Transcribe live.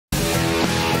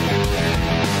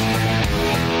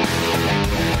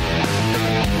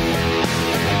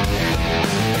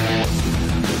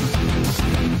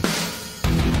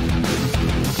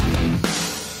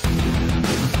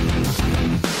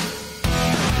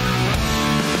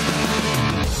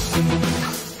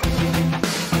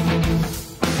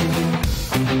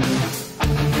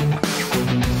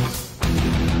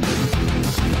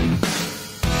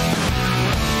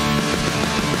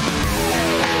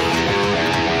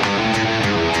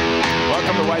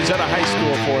Wayzata High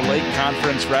School for Lake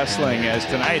Conference Wrestling, as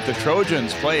tonight the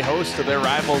Trojans play host to their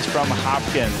rivals from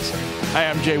Hopkins. Hi,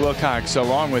 I'm Jay Wilcox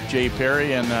along with Jay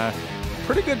Perry, and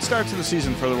pretty good start to the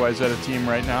season for the Wayzata team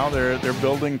right now. They're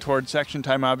building towards section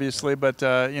time, obviously, but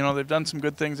you know, they've done some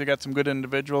good things. They got some good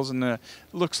individuals, and it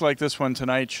looks like this one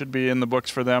tonight should be in the books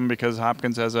for them because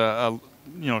Hopkins has a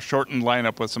shortened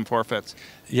lineup with some forfeits.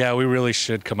 Yeah, we really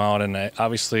should come out, and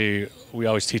obviously we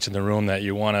always teach in the room that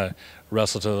you want to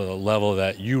wrestle to the level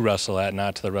that you wrestle at,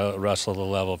 not to the wrestle to the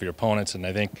level of your opponents. And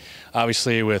I think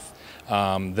obviously with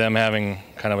them having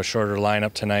kind of a shorter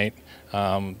lineup tonight,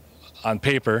 on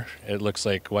paper it looks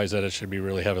like Wayzata should be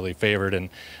really heavily favored, and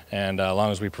as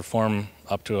long as we perform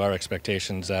up to our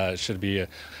expectations, it should be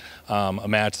a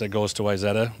match that goes to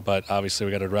Wayzata. But obviously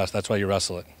we got to wrestle. That's why you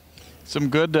wrestle it. Some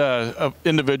good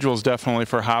individuals definitely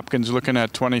for Hopkins, looking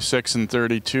at 26 and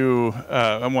 32,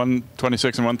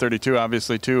 126 and 132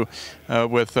 obviously too,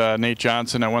 with Nate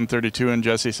Johnson at 132 and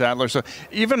Jesse Sattler. So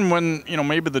even when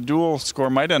maybe the dual score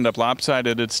might end up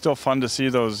lopsided, it's still fun to see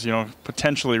those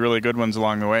potentially really good ones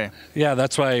along the way. Yeah,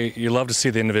 that's why you love to see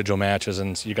the individual matches,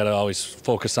 and you got to always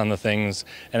focus on the things,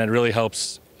 and it really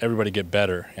helps everybody get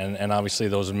better, and obviously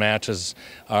those matches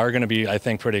are going to be, I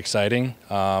think, pretty exciting,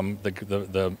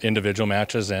 the individual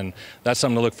matches, and that's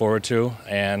something to look forward to,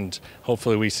 and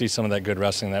hopefully we see some of that good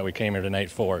wrestling that we came here tonight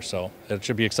for, so it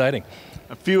should be exciting.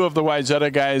 A few of the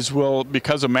Wayzata guys will,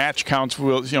 because of match counts,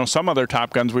 some of their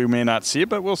top guns we may not see,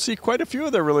 but we'll see quite a few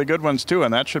of their really good ones too,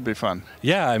 and that should be fun.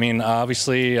 Yeah, I mean,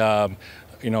 obviously,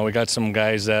 we got some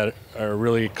guys that are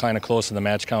really kind of close in the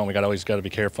match count. We always got to be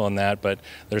careful in that, but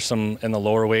there's some in the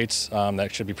lower weights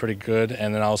that should be pretty good,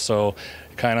 and then also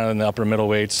kind of in the upper middle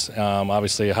weights,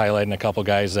 obviously highlighting a couple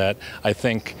guys that I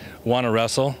think want to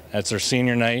wrestle. It's their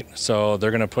senior night, so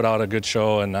they're going to put out a good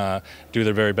show and do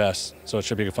their very best, so it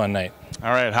should be a fun night.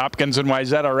 All right, Hopkins and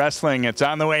Wayzata Wrestling, it's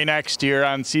on the way next year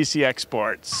on CCX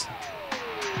Sports.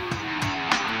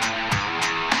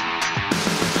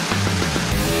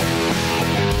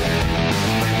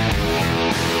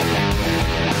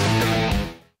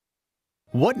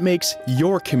 What makes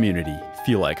your community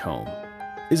feel like home?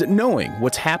 Is it knowing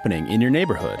what's happening in your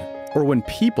neighborhood, or when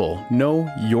people know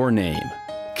your name?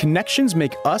 Connections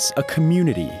make us a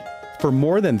community. For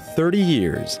more than 30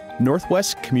 years,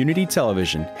 Northwest Community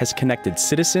Television has connected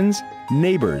citizens,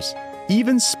 neighbors,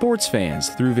 even sports fans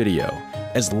through video.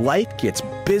 As life gets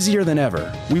busier than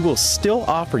ever, we will still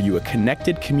offer you a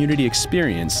connected community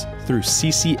experience through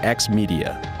CCX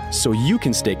Media, so you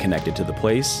can stay connected to the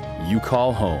place you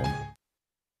call home.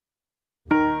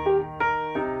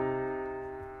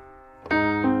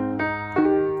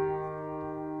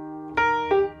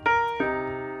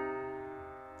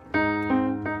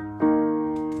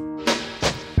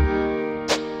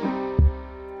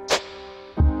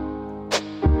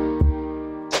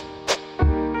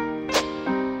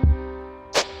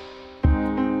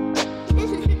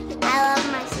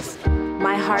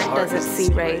 Doesn't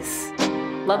see race.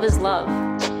 Love is love.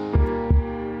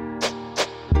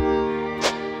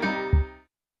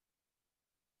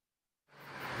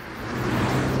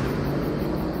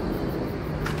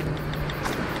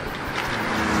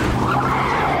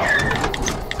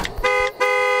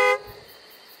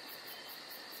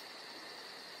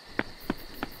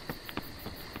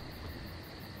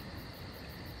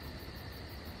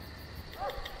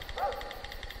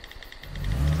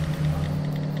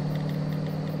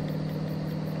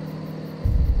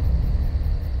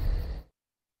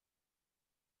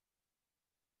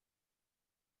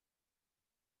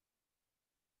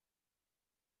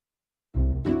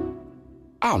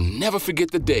 I'll never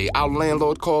forget the day our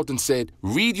landlord called and said,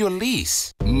 "Read your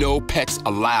lease. No pets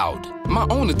allowed." My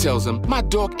owner tells him my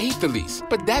dog ate the lease,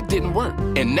 but that didn't work.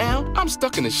 And now I'm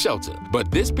stuck in a shelter.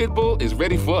 But this pit bull is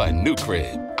ready for a new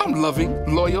crib. I'm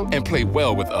loving, loyal, and play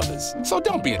well with others. So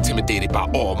don't be intimidated by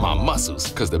all my muscles,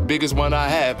 because the biggest one I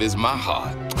have is my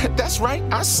heart. That's right,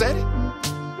 I said it.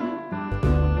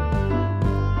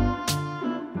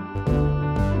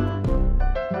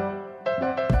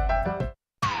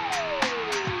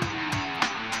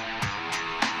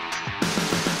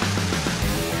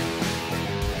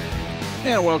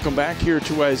 And welcome back here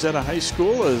to Wayzata High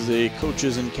School as the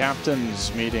coaches and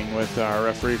captains meeting with our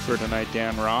referee for tonight,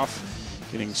 Dan Roth,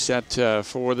 getting set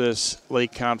for this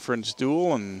Lake Conference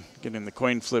duel and getting the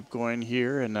coin flip going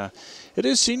here. And it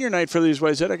is senior night for these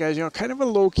Wayzata guys, kind of a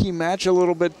low-key match a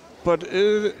little bit, but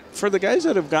for the guys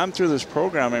that have gone through this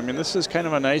program, I mean, this is kind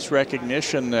of a nice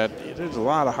recognition that there's a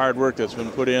lot of hard work that's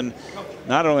been put in,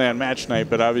 not only on match night,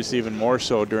 but obviously even more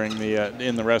so during the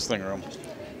in the wrestling room.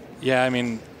 Yeah, I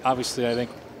mean, obviously, I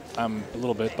think I'm a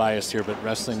little bit biased here, but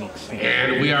wrestling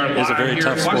And we are is a very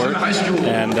tough sport.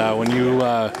 And when you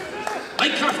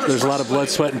there's a lot of blood,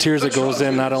 sweat, and tears that goes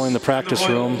in, not only in the practice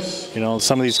room. You know,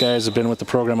 some of these guys have been with the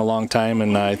program a long time,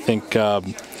 and I think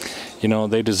you know,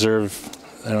 they deserve,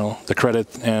 you know, the credit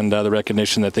and the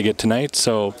recognition that they get tonight.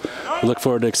 So we look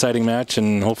forward to an exciting match,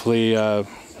 and hopefully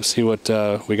see what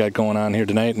we got going on here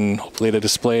tonight, and hopefully to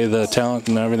display the talent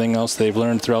and everything else they've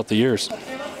learned throughout the years.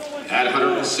 At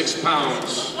 106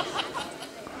 pounds,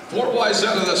 for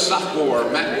Wayzata, the sophomore,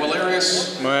 Matt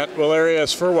Valerius. Matt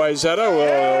Valerius for Wayzata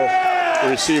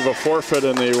will receive a forfeit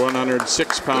in the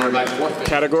 106-pound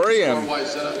category, and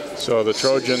so the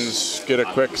Trojans get a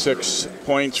quick 6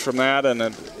 points from that, and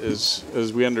it is,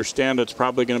 as we understand, it's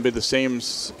probably going to be the same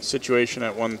situation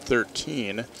at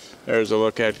 113. There's a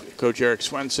look at Coach Eric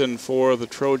Swenson for the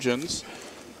Trojans.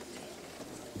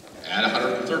 At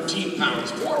 113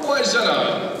 pounds, for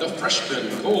Wayzata, the freshman,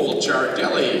 Cole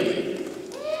Giardelli.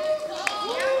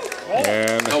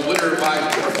 And the winner by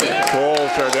forfeit. Cole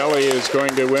Giardelli is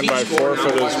going to win by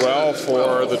forfeit as well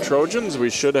for the Trojans. We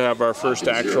should have our first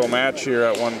actual match here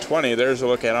at 120. There's a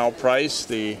look at Al Price,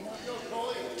 the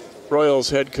Royals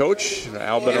head coach.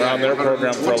 Al been around their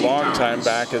program for a long time,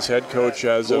 back as head coach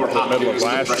as of the middle of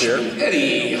last year.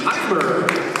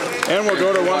 And we'll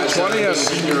go to 120 and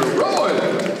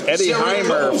Eddie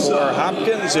Heimer for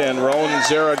Hopkins and Roan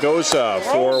Zaragoza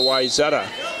for Wayzata.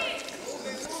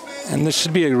 And this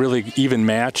should be a really even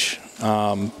match.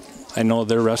 I know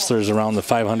their wrestlers around the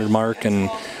 500 mark, and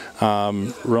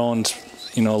Rowan's,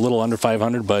 you know, a little under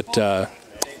 500, but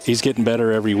he's getting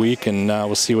better every week, and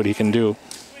we'll see what he can do.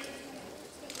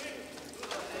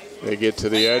 They get to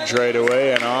the edge right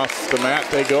away, and off the mat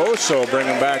they go, so bring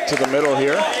them back to the middle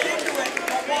here.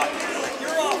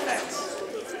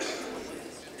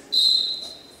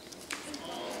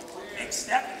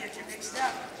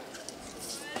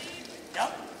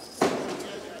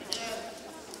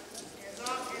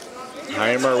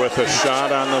 Heimer with a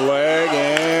shot on the leg,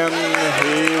 and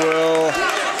he will,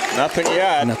 nothing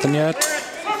yet. Nothing yet.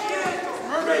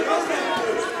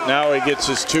 Now he gets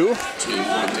his 2.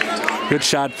 Good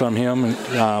shot from him,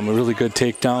 a really good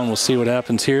takedown. We'll see what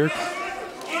happens here.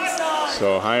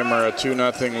 So Heimer a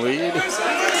 2-0 lead.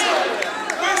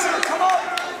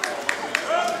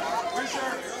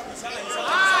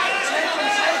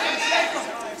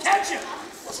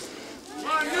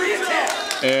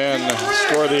 And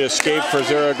score the escape for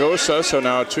Zaragoza, so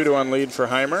now a 2-1 lead for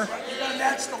Heimer.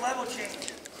 That's the level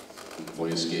change. Before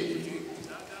you escape.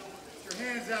 Your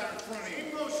hands out in front of you.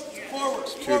 Forward.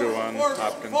 2-1,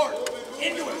 Hopkins.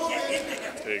 Into it. Get into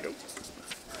him. There you go.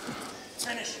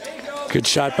 Finish. Good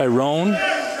shot by Roan.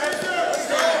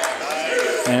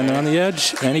 And on the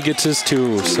edge, and he gets his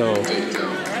 2. So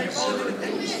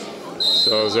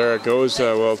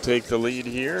Zaragoza will take the lead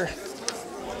here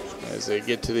as they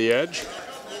get to the edge.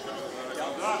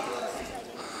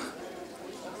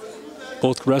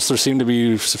 both wrestlers seem to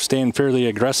be staying fairly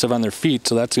aggressive on their feet,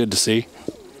 so that's good to see.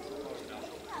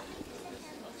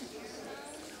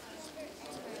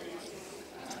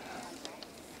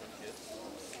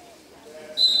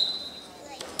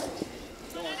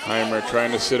 Heimer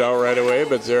trying to sit out right away,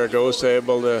 but Zaragoza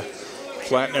able to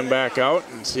flatten him back out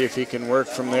and see if he can work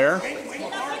from there.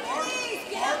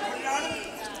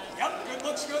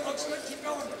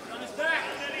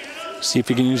 See if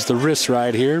he can use the wrist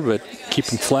ride here, but keep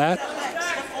him flat.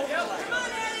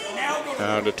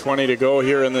 Now to 20 to go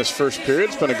here in this first period.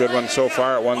 It's been a good one so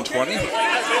far at 120. 10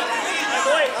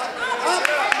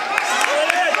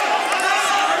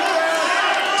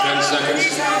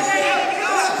 seconds.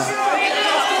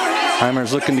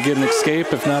 Heimer's looking to get an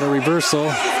escape, if not a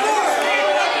reversal.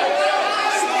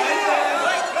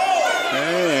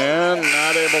 And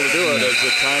not able to do it as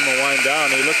the time will wind down.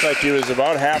 He looked like he was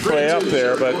about halfway up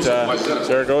there, but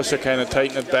Zaragoza kind of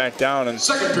tightened it back down. And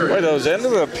boy, those end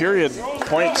of the period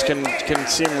points can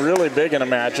seem really big in a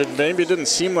match. It maybe didn't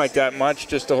seem like that much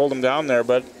just to hold him down there,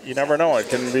 but you never know. It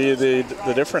can be the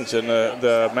difference in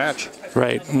the match.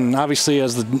 Right, and obviously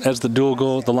as the duel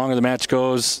goes, the longer the match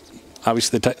goes,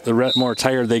 obviously the more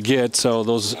tired they get, so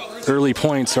those early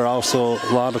points are also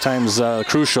a lot of times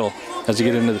crucial as you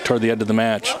get into toward the end of the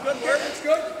match.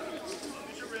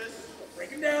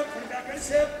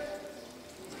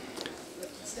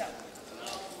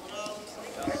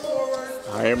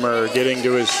 Heimer getting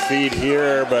to his feet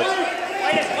here, but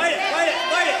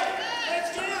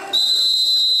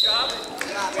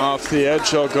off the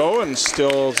edge he'll go, and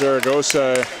still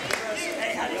Zaragoza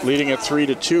leading at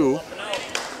 3-2.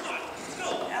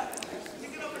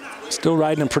 Still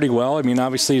riding him pretty well. I mean,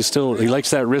 obviously he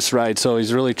likes that wrist ride, so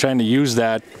he's really trying to use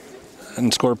that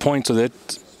and score points with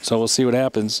it. So we'll see what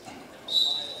happens.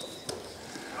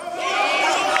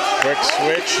 Quick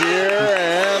switch here,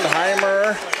 and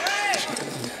Heimer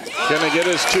going to get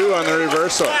his 2 on the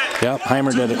reversal. Yep,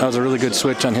 Heimer did it. That was a really good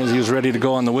switch on his. He was ready to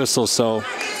go on the whistle, so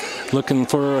looking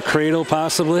for a cradle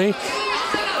possibly.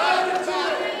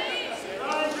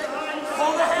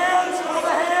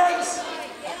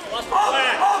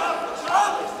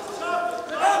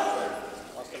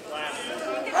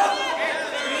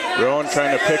 Rowan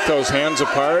trying to pick those hands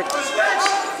apart.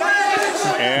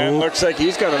 And looks like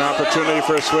he's got an opportunity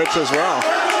for a switch as well.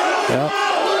 Yeah.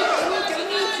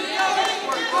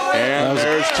 And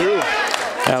there's 2.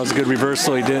 That was a good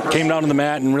reversal. He came down to the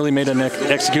mat and really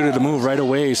executed a move right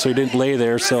away, so he didn't lay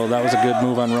there. So that was a good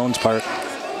move on Rowan's part.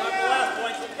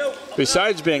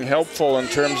 Besides being helpful in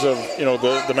terms of, you know,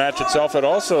 the match itself, it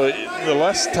also, the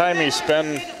less time you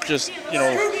spend just, you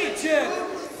know,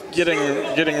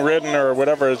 getting ridden or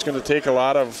whatever, is going to take a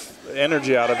lot of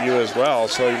energy out of you as well.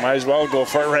 So you might as well go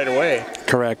for it right away.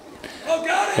 Correct.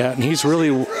 Yeah, and he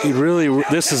really,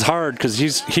 this is hard because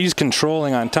he's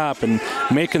controlling on top and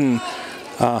making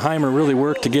Heimer really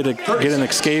work to get an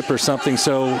escape or something.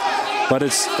 So, but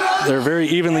they're very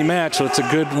evenly matched. So it's a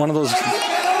good one of those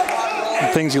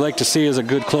things you like to see is a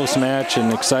good close match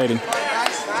and exciting.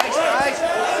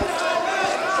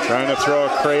 Trying to throw a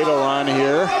cradle on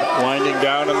here, winding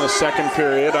down in the second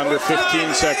period, under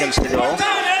 15 seconds to go.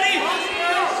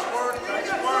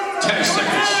 10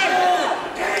 seconds.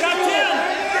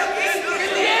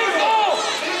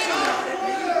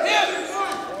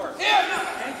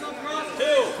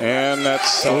 And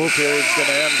that's how the period's going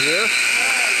to end here.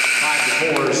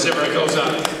 5-4,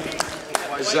 Zaragoza.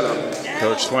 Wayzata.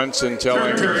 Coach Swenson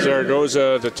telling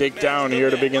Zaragoza to take down here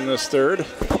to begin this third.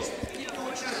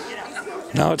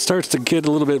 Now it starts to get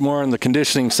a little bit more on the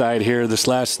conditioning side here this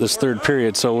third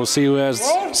period. So we'll see who has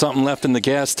something left in the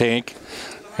gas tank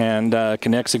and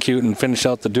can execute and finish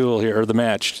out the duel here, or the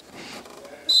match.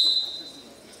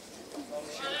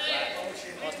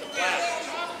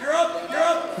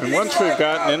 And once we've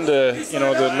gotten into, you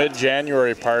know, the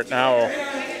mid-January part now,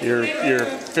 you're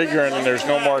figuring there's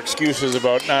no more excuses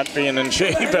about not being in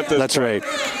shape at this That's point.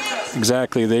 right.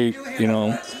 Exactly. You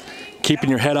know, keeping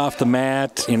your head off the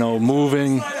mat, you know,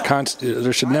 moving.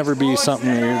 There should never be something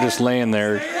where you're just laying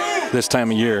there this time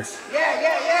of year.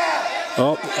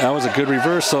 Oh, that was a good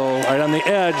reversal right on the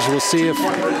edge. We'll see if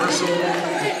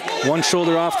one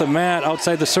shoulder off the mat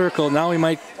outside the circle. Now he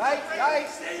might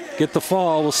get the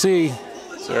fall. We'll see.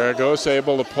 Zaragoza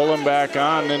able to pull him back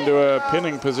on into a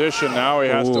pinning position. Now he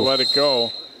has to let it go.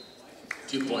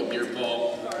 2-point near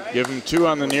fall. Give him 2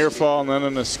 on the near fall and then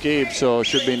an escape, so it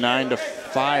should be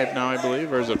 9-5 now, I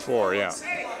believe, or is it 4? Yeah.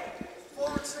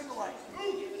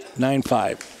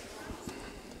 9-5.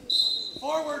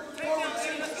 Forward.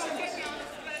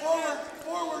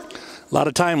 A lot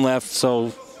of time left,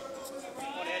 so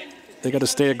they got to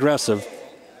stay aggressive.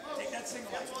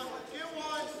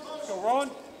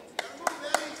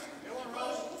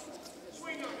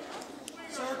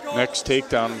 Next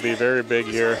takedown will be very big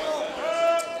here.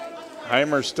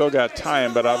 Heimer's still got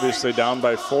time, but obviously down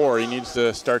by 4. He needs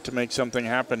to start to make something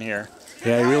happen here.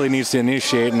 Yeah, he really needs to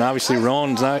initiate, and obviously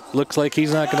Rowan's looks like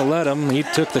he's not going to let him. He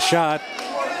took the shot.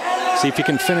 See if he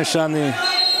can finish on the...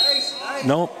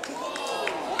 Nope.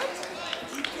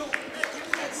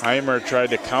 Heimer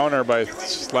tried to counter by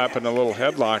slapping a little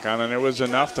headlock on, and it was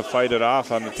enough to fight it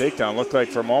off on the takedown. Looked like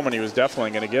for a moment he was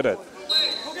definitely going to get it.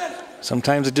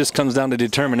 Sometimes it just comes down to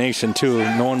determination, too,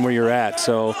 knowing where you're at.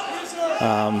 So,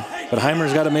 but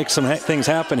Heimer's got to make some things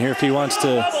happen here if he wants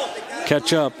to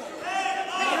catch up.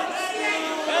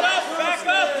 Back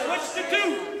up, switch to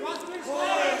 2.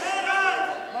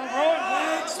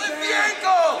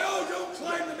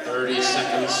 30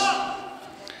 seconds.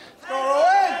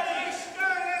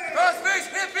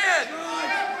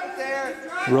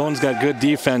 Rowan's got good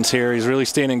defense here. He's really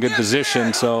staying in good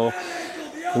position, so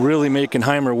really making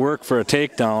Heimer work for a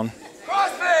takedown.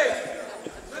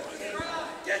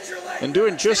 And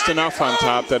doing just enough on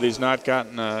top that he's not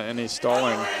gotten any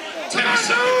stalling. 10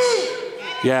 seconds.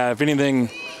 Yeah, if anything,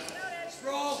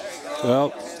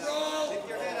 well,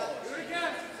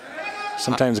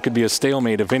 sometimes it could be a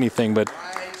stalemate, if anything, but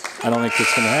I don't think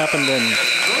it's going to happen then.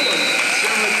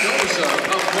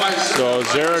 So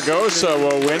Zaragoza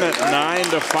will win it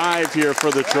 9-5 here for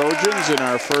the Trojans in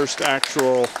our first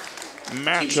actual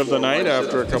match of the night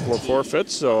after a couple of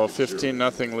forfeits. So a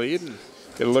 15-0 lead.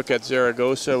 Get a look at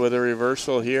Zaragoza with a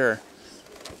reversal here.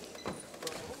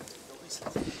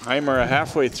 Heimer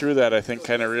halfway through that, I think,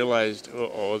 kind of realized,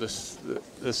 uh-oh, this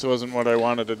wasn't what I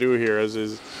wanted to do here, as he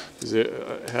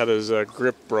had his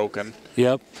grip broken.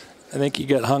 Yep. I think he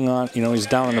got hung on, he's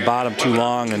down on the bottom too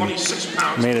long and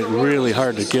made it really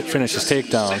hard to finish his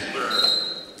takedown.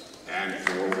 And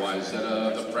for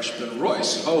Wayzata, the freshman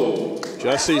Royce Hogue.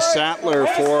 Jesse Sattler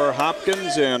for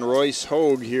Hopkins and Royce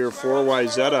Hogue here for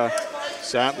Wayzata.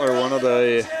 Sattler, one of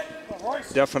the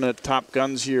definite top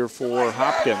guns here for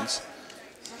Hopkins.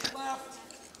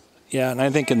 Yeah, and I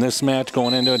think in this match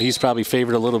going into it, he's probably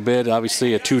favored a little bit.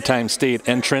 Obviously, a two-time state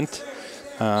entrant.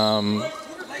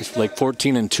 He's like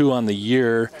 14-2 on the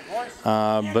year.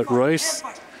 But Royce,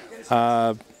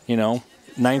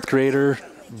 ninth grader,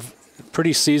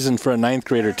 pretty seasoned for a ninth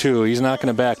grader too. He's not going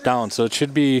to back down, so it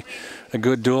should be a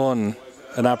good duel and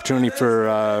an opportunity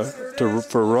for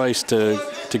Royce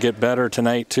to get better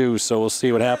tonight too. So we'll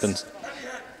see what happens.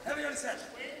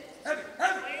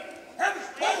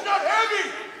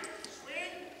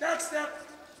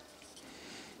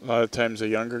 A lot of times a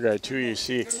younger guy too, you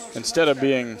see, instead of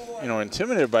being,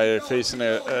 intimidated by facing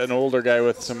an older guy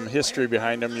with some history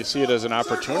behind him, you see it as an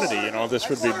opportunity. This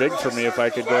would be big for me if I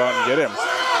could go out and get him.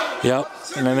 Yep,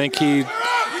 and I think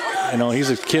he's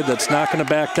a kid that's not going to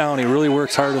back down. He really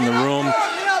works hard in the room,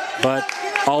 but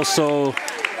also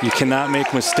you cannot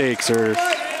make mistakes, or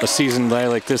a seasoned guy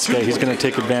like this guy, he's going to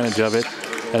take advantage of it.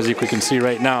 As you can see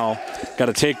right now, got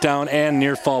a takedown and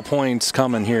near fall points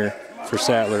coming here for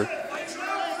Sattler.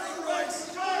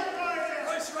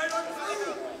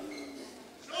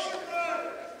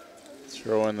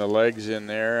 Throwing the legs in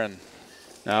there, and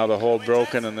now the hold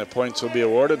broken and the points will be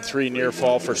awarded. 3 near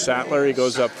fall for Sattler. He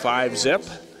goes up 5-zip.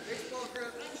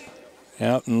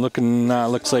 Yeah, and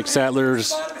looks like Sattler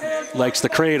likes the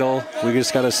cradle. We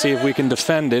just got to see if we can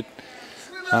defend it.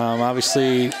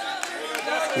 Obviously,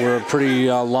 we're a pretty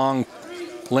long,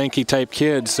 lanky type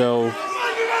kid, so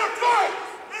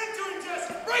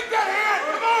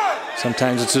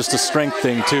sometimes it's just a strength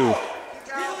thing too.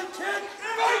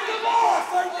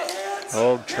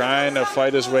 Oh, trying to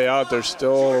fight his way out. There's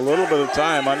still a little bit of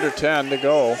time, under 10 to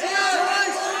go.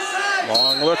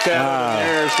 Long look at it, and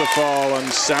there's the fall, and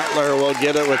Sattler will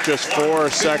get it with just 4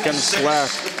 seconds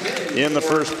left in the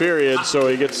first period, so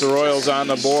he gets the Royals on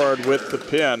the board with the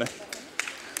pin.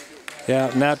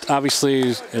 Yeah, and that obviously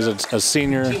is a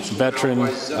senior veteran,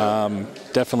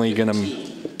 definitely going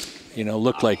to,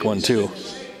 look like one too.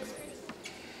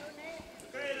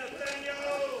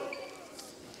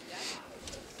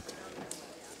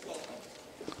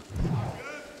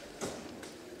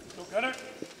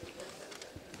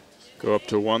 Go up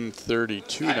to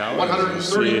 132 now. You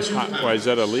see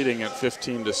Wayzata leading at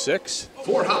 15-6.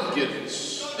 For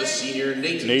Hopkins, the senior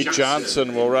Nate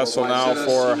Johnson will wrestle now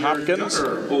for Hopkins,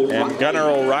 and Gunnar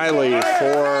O'Reilly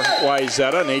for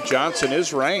Wayzata. Nate Johnson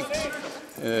is ranked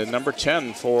number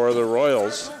 10 for the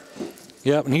Royals.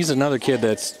 Yep, and he's another kid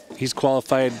he's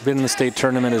qualified, been in the state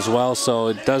tournament as well, so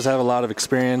it does have a lot of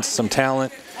experience, some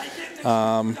talent.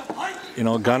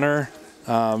 Gunnar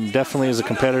definitely is a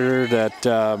competitor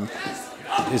that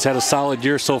has had a solid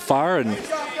year so far,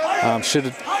 and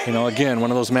should, again,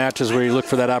 one of those matches where you look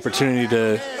for that opportunity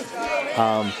to,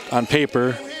 on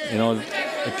paper,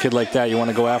 a kid like that, you want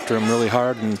to go after him really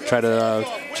hard and try to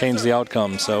change the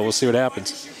outcome. So we'll see what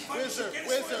happens.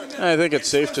 I think it's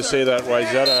safe to say that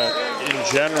Wayzata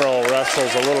in general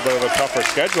wrestles a little bit of a tougher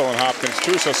schedule in Hopkins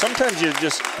too. So sometimes you're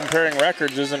just comparing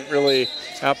records isn't really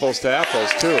apples to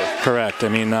apples too. Correct. I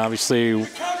mean, obviously,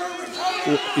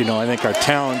 I think our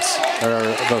talents are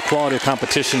the quality of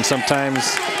competition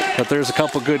sometimes, but there's a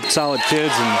couple good solid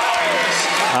kids, and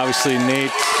obviously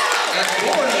Nate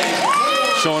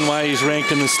showing why he's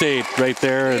ranked in the state right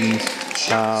there, and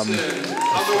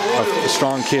a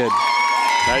strong kid.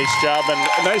 Nice job,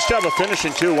 and nice job of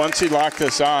finishing too. Once he locked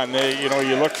this on,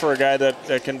 you look for a guy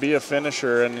that can be a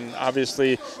finisher, and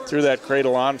obviously threw that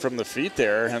cradle on from the feet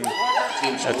there, and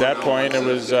at that point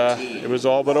it was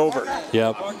all but over.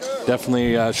 Yep,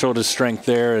 definitely showed his strength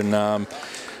there, and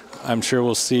I'm sure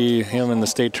we'll see him in the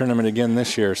state tournament again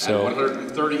this year. So. At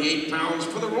 138 pounds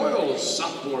for the Royals,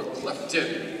 sophomore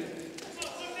Clifton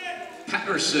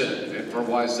Patterson, and for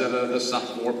Wayzata, the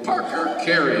sophomore Parker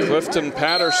Carey. Clifton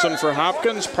Patterson for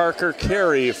Hopkins, Parker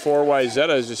Carey for Wayzata.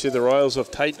 As you see, the Royals have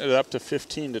tightened it up to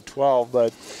 15-12,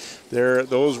 but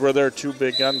those were their 2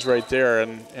 big guns right there,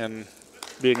 and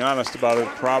being honest about it,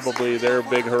 probably their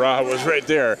big hurrah was right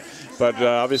there. But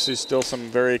obviously still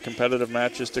some very competitive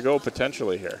matches to go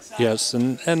potentially here. Yes,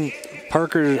 and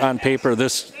Parker on paper,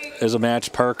 this is a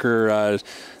match. Parker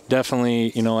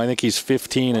definitely, I think he's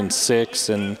 15-6,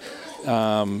 and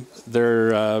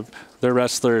their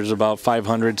wrestler is about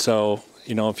 500, so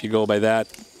if you go by that,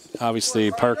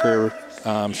 obviously Parker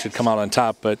should come out on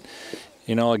top. But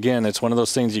again, it's one of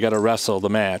those things you got to wrestle the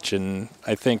match, and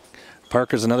I think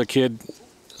Parker's another kid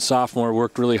sophomore,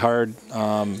 worked really hard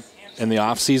in the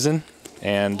off season,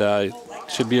 and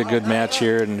should be a good match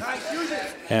here,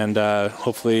 and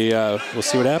hopefully we'll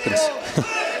see what happens.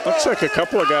 Looks like a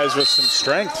couple of guys with some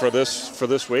strength for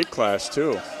this weight class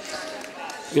too.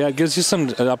 Yeah, it gives you some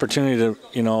opportunity to,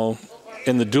 you know,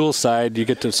 in the dual side, you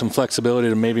get to some flexibility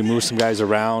to maybe move some guys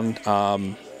around.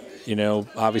 You know,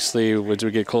 obviously, as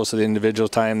we get close to the individual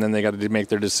time, then they got to make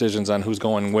their decisions on who's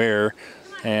going where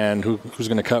and who's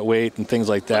going to cut weight and things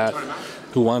like that,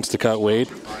 who wants to cut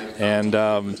weight. And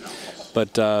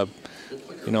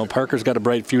you know, Parker's got a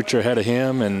bright future ahead of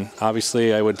him, and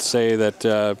obviously I would say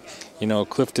that, you know,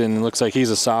 Clifton looks like he's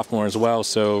a sophomore as well,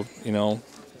 so, you know,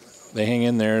 they hang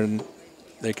in there and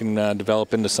they can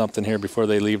develop into something here before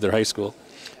they leave their high school.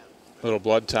 Little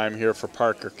blood time here for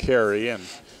Parker Carey, and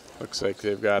looks like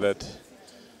they've got it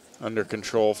under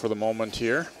control for the moment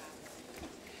here.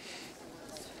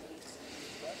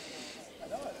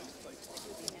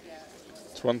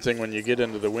 It's one thing when you get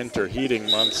into the winter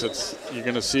heating months, you're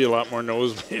going to see a lot more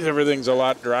nosebleeds. Everything's a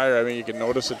lot drier. I mean, you can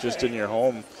notice it just in your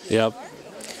home. Yep.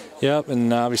 Yep,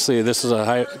 and obviously this is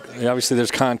obviously there's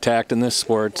contact in this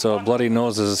sport, so bloody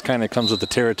noses kind of comes with the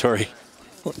territory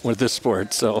with this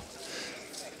sport, so.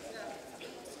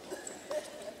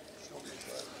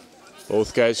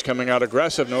 Both guys coming out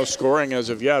aggressive, no scoring as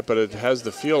of yet, but it has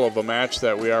the feel of a match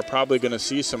that we are probably going to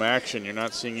see some action. You're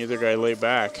not seeing either guy lay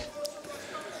back.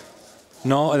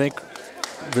 No, I think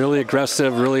really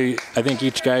aggressive, I think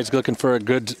each guy's looking for a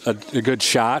good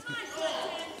shot.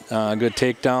 Good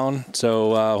takedown,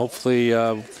 so hopefully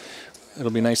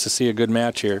it'll be nice to see a good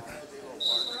match here.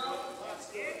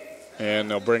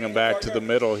 And they'll bring him back to the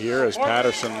middle here as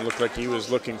Patterson looked like he was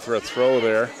looking for a throw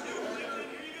there.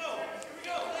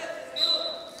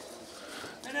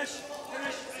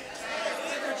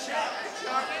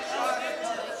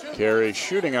 Carey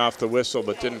shooting off the whistle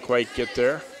but didn't quite get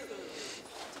there.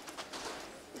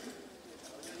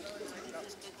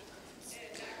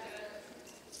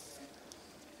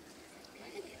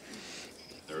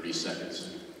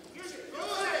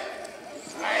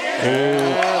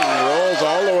 And rolls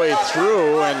all the way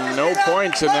through, and no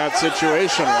points in that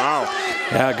situation. Wow.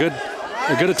 Yeah, a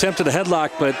good attempt at a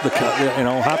headlock, but you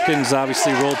know, Hopkins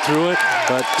obviously rolled through it,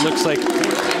 but looks like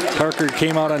Parker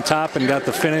came out on top and got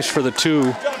the finish for the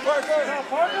 2.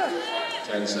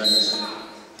 10 seconds.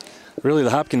 Really, the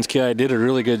Hopkins kid did a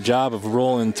really good job of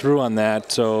rolling through on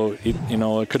that, so you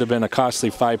know, it could have been a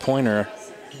costly 5-pointer,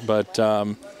 but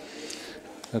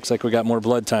looks like we got more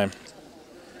blood time.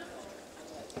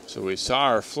 So we saw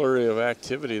our flurry of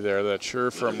activity there that sure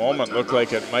for a moment looked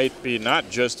like it might be not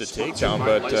just a takedown,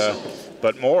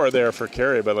 but more there for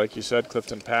Carey. But like you said,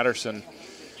 Clifton Patterson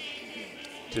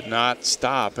did not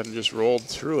stop and just rolled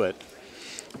through it.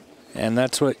 And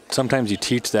that's what sometimes you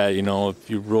teach that, you know, if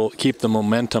you keep the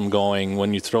momentum going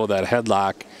when you throw that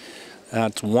headlock.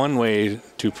 That's one way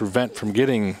to prevent from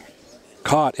getting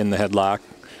caught in the headlock.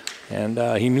 And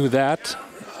he knew that.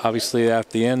 Obviously,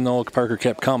 at the end, though, Parker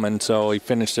kept coming, so he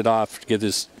finished it off to get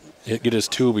his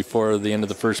 2 before the end of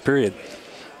the first period.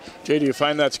 Jay, do you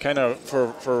find that's kind of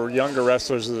for younger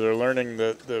wrestlers that are learning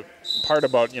the part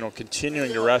about, you know,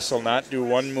 continuing to wrestle, not do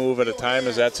one move at a time?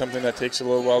 Is that something that takes a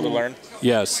little while to learn?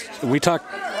 Yes. We talk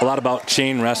a lot about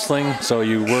chain wrestling, so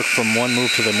you work from one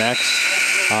move to the next.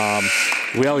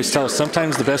 We always tell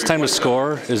sometimes the best time to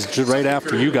score is right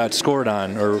after you got scored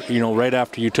on, or, you know, right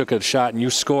after you took a shot and you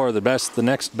score. The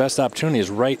next best opportunity is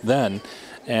right then,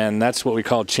 and that's what we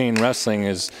call chain wrestling,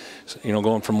 is, you know,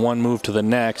 going from one move to the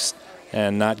next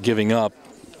and not giving up.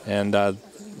 And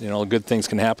you know, good things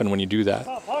can happen when you do that.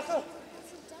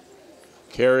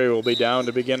 Carey will be down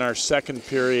to begin our second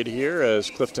period here as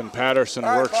Clifton Patterson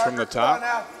works from the top.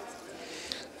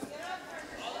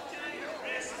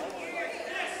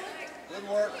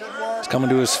 He's coming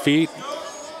to his feet.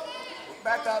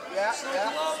 Back up, yeah.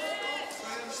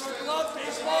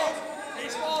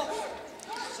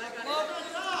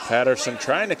 Patterson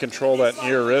trying to control that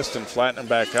near wrist and flatten him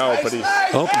back out, but he's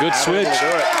good switch.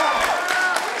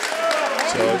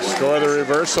 So score the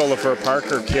reversal for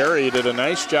Parker Carey. Did a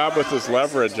nice job with his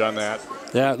leverage on that.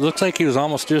 Yeah, it looks like he was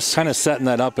almost just kind of setting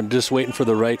that up and just waiting for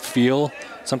the right feel.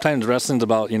 Sometimes wrestling's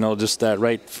about, you know, just that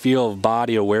right feel of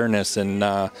body awareness, and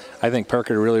I think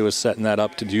Parker really was setting that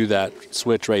up to do that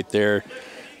switch right there,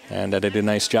 and they did a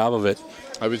nice job of it.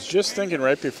 I was just thinking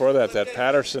right before that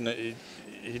Patterson, he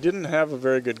didn't have a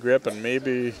very good grip, and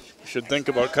maybe should think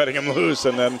about cutting him loose,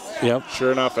 and then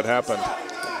sure enough it happened.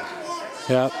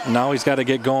 Yeah, now he's got to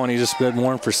get going. He's just been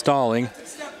warned for stalling,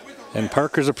 and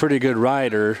Parker's a pretty good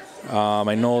rider.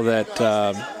 I know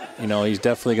that, you know, he's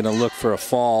definitely going to look for a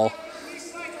fall.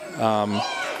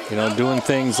 you know, doing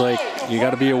things like you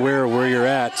got to be aware of where you're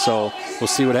at. So we'll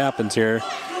see what happens here.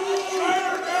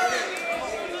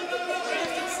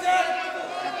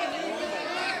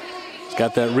 He's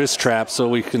got that wrist trap, so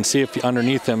we can see if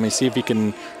underneath him and see if he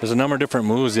can. There's a number of different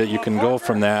moves that you can go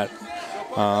from that.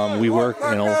 We work,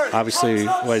 you know, obviously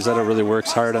Wayzata really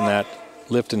works hard on that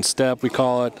lift and step, we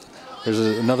call it. There's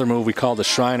another move we call the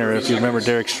Shriner. If you remember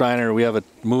Derek Shriner, we have a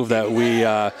move that we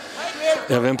have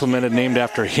implemented named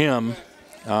after him.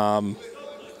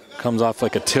 Comes off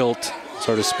like a tilt,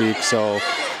 so to speak. So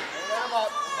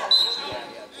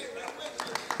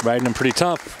riding him pretty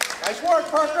tough. Nice work,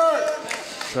 Parker.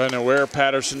 Trying to wear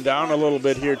Patterson down a little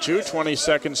bit here too. 20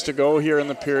 seconds to go here in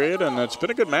the period, and it's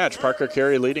been a good match. Parker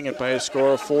Carey leading it by a score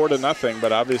of 4-0,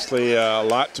 but obviously a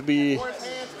lot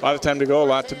of time to go, a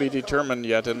lot to be determined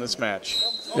yet in this match.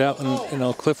 Yeah, and you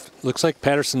know, Cliff looks like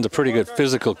Patterson's a pretty good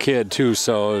physical kid too.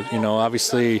 So you know,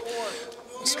 obviously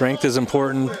strength is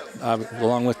important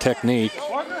along with technique.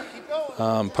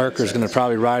 Parker's going to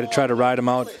probably try to ride him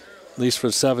out at least for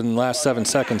the last 7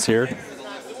 seconds here.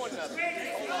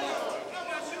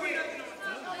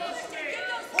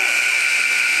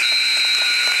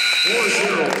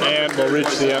 And we'll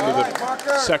reach the end of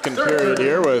the second period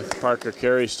here with Parker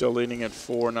Carey still leading at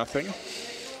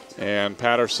 4-0. And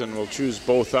Patterson will choose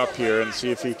both up here and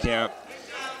see if he can't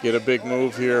get a big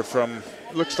move here from,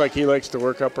 looks like he likes to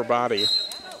work upper body.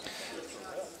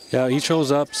 Yeah, he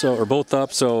chose up, or both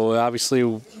up, so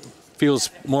obviously feels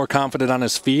more confident on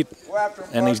his feet.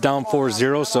 And he's down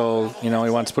 4-0, so, you know,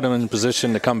 he wants to put him in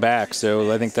position to come back.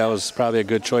 So I think that was probably a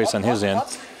good choice on his end.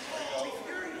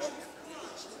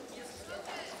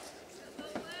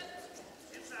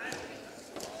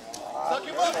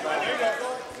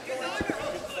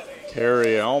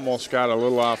 Carey almost got a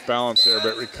little off balance there,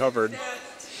 but recovered.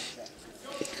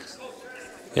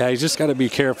 Yeah, you just got to be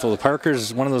careful.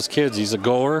 Parker's one of those kids. He's a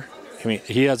goer. I mean,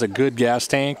 he has a good gas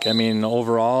tank. I mean,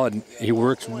 overall, and he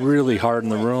works really hard in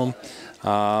the room.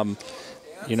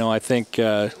 You know, I think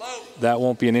that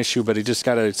won't be an issue, but he just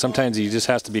got to. Sometimes he just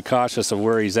has to be cautious of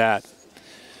where he's at.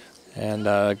 And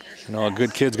you know, a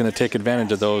good kid's going to take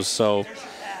advantage of those. So,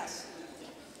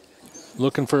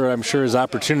 looking for, I'm sure, his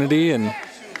opportunity. And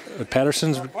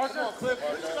Patterson's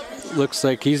looks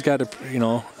like he's got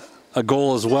a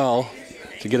goal as well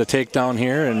to get a takedown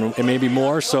here and maybe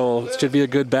more. So it should be a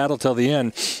good battle till the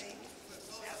end.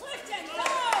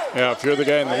 Yeah, if you're the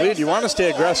guy in the lead, you want to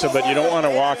stay aggressive, but you don't want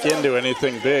to walk into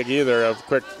anything big either. A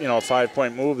quick,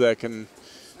 5-point move that can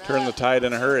turn the tide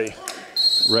in a hurry.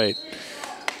 Right.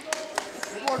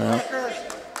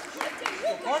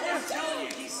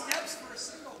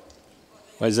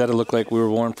 Wayzata looked like we were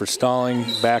warned for stalling,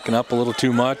 backing up a little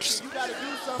too much.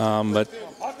 But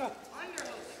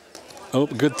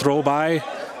good throw by.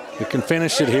 We can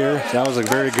finish it here. That was a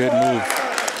very good move.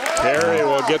 Carey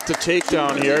will get the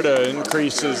takedown here to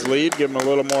increase his lead, give him a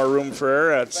little more room for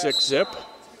error at 6-zip.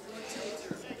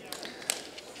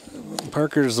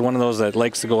 Parker's one of those that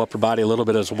likes to go upper body a little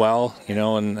bit as well,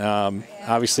 and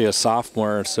obviously a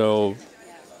sophomore, so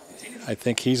I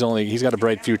think he's got a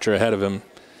bright future ahead of him.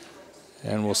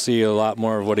 And we'll see a lot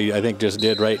more of what he, I think, just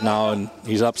did right now. And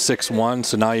he's up 6-1,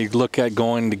 so now you look at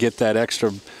going to get that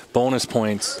extra bonus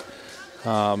points.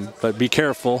 But be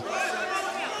careful.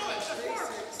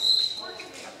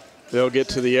 They'll get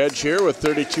to the edge here with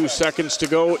 32 seconds to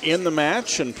go in the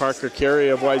match. And Parker Carey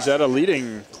of Wayzata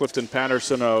leading Clifton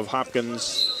Patterson of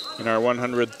Hopkins in our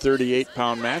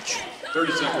 138-pound match.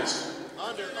 30 seconds.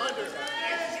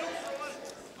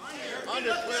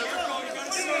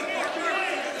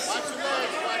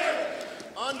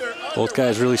 Both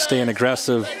guys really staying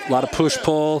aggressive. A lot of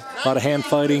push-pull, a lot of hand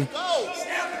fighting.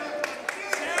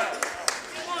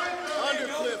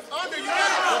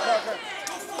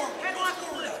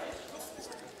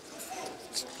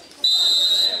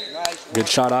 Good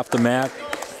shot off the mat.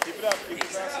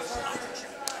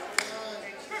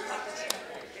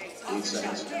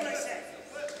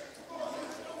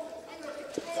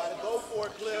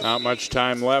 Not much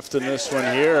time left in this one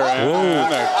here.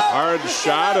 And a hard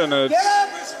shot, and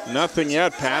it's nothing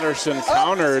yet. Patterson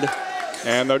countered,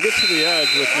 and they'll get to the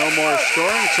edge with no more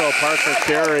scoring, so Parker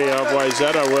Carey of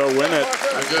Wayzata will win it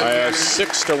by a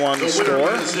 6-1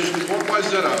 score.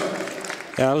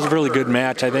 Yeah, it was a really good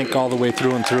match. I think all the way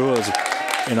through and through it was,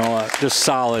 just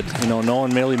solid. No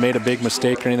one really made a big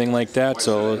mistake or anything like that,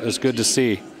 so it was good to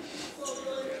see.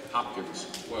 Hopkins,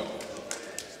 12.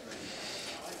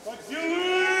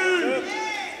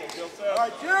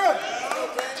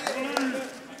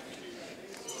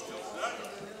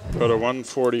 Go to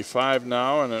 145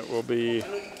 now, and it will be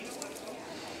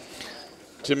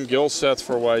Tim Gilseth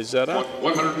for Wayzata.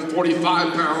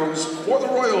 145 pounds for the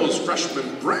Royals,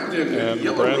 freshman Brandon And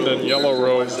Yellow Brandon Robe.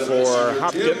 Yellowrobe Wayzata for senior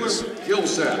Hopkins. Tim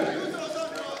Gilseth.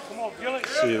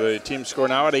 See the team score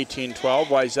now at 18-12,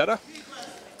 Wayzata.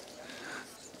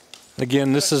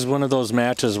 Again, this is one of those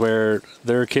matches where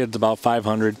their kid's about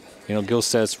 500. You know,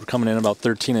 Gilseth's coming in about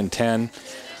 13-10.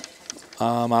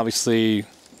 Obviously,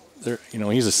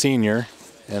 he's a senior,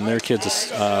 and their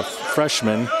kid's a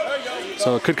freshman.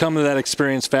 So it could come to that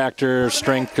experience factor.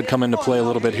 Strength could come into play a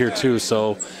little bit here too.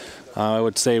 So I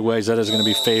would say Wayzata is going to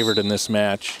be favored in this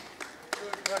match.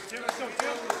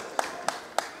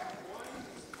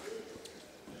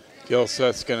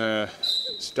 Gilseth's going to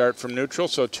start from neutral,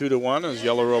 so 2-1 as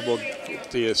Yellowrobe will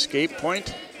get the escape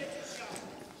point.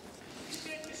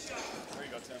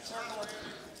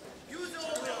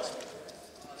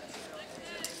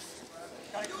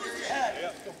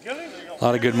 A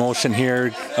lot of good motion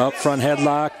here. Up front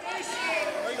headlock.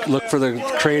 Look for the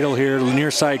cradle here.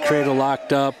 Near side cradle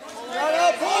locked up.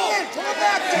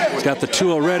 He's got the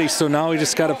 2 already, so now he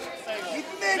just got to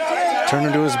turn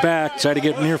him to his back, try to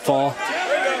get near fall.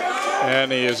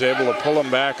 And he is able to pull him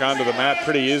back onto the mat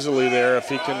pretty easily there if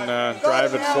he can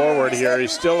drive it forward here.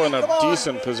 He's still in a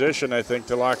decent position, I think,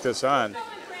 to lock this on.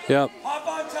 Yep.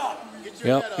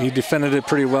 Yep, he defended it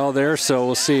pretty well there, so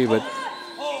we'll see. But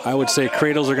I would say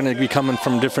cradles are going to be coming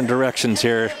from different directions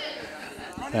here.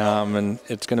 And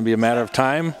it's going to be a matter of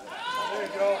time.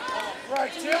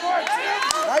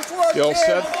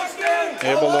 Gilseth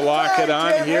able to lock it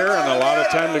on here, and a lot of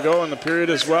time to go in the period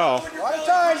as well.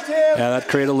 Yeah, that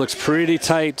cradle looks pretty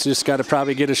tight. Just got to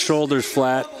probably get his shoulders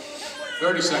flat.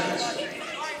 30 seconds.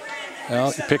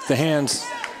 Well, you pick the hands.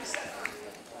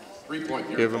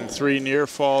 3-point. Give him 3 near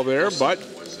fall there, but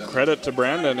credit to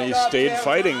Brandon. He stayed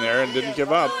fighting there and didn't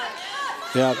give up.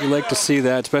 Yeah, you like to see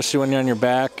that, especially when you're on your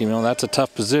back. You know, that's a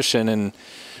tough position. And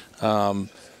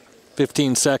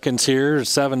 15 seconds here,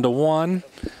 7-1.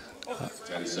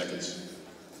 10 seconds.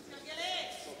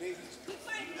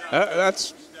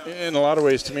 That's, in a lot of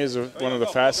ways, to me, is one of the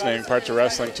fascinating parts of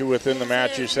wrestling, too. Within the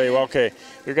match, you say, well, okay,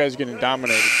 your guy's getting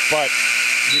dominated, but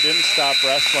he didn't stop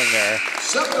wrestling there.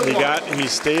 He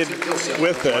stayed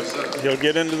with it. He'll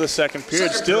get into the second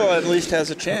period, still at least has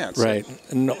a chance. Right,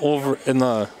 and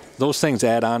those things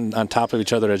add on top of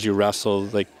each other as you wrestle.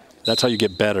 Like, that's how you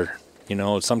get better. You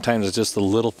know, sometimes it's just the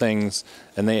little things,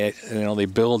 and they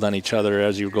build on each other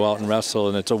as you go out and wrestle,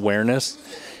 and it's awareness.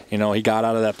 You know, he got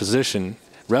out of that position.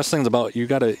 Wrestling's about you're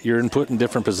put in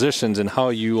different positions, and how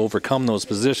you overcome those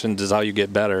positions is how you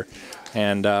get better.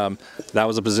 And that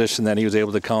was a position that he was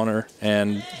able to counter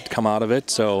and come out of it.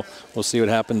 So we'll see what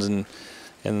happens in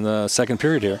the second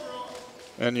period here.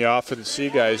 And you often see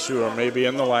guys who are maybe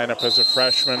in the lineup as a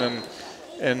freshman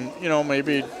and you know,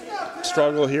 maybe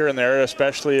struggle here and there,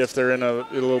 especially if they're in a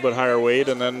little bit higher weight,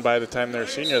 and then by the time they're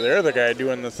senior, they're the guy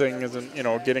doing the things and, you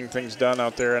know, getting things done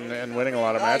out there and winning a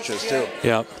lot of matches too.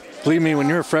 Yeah. Believe me, when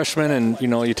you're a freshman and, you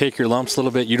know, you take your lumps a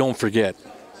little bit, you don't forget.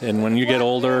 And when you get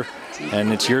older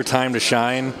and it's your time to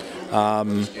shine,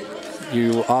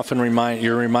 you often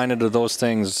you're reminded of those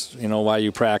things, you know, why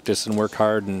you practice and work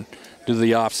hard and do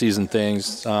the off-season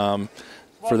things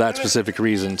for that specific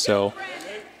reason. So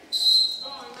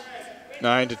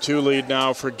 9-2 lead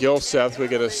now for Gilseth. We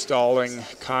get a stalling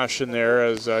caution there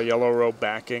as Yellowrobe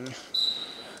backing.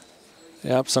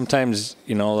 Yep, sometimes,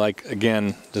 you know, like,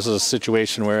 again, this is a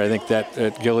situation where I think that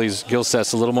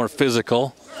Gilseth's a little more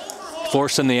physical,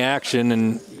 forcing the action,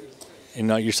 and, you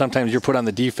know, sometimes you're put on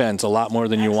the defense a lot more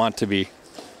than you want to be.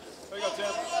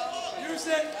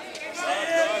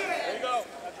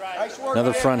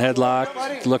 Another front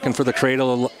headlock, looking for the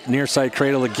cradle, near side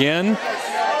cradle again.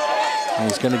 And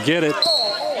he's going to get it,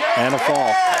 and a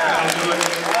fall.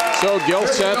 So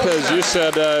Gilseth, as you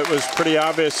said, it was pretty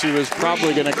obvious he was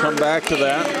probably going to come back to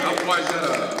that.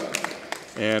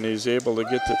 And he's able to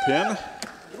get the pin.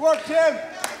 Good work, Tim.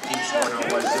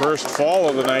 First fall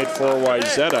of the night for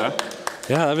Wayzata.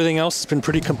 Yeah, everything else has been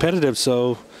pretty competitive,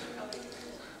 so.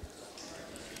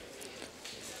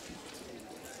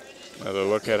 Another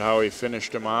look at how he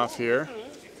finished him off here.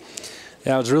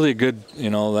 Yeah, it was really good, you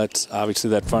know, that's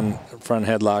obviously that front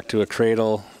headlock to a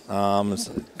cradle. It's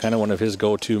kind of one of his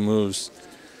go-to moves.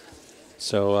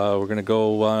 So we're going to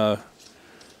go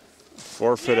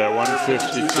forfeit at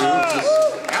 152.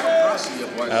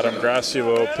 Adam Grassi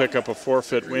will pick up a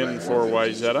forfeit win for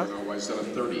Wayzata. Wayzata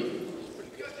 30,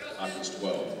 Hopkins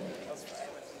 12.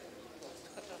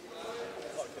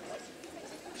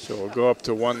 So we'll go up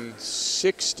to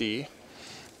 160.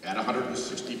 At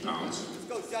 160 pounds.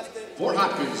 For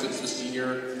Hopkins, it's the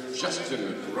senior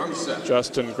Justin Grunseth.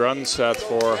 Justin Grunseth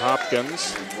for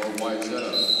Hopkins. And for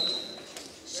Wayzata,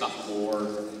 sophomore.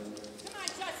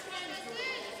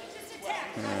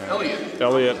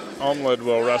 Elliot Umlid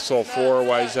will wrestle for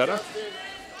Wayzata.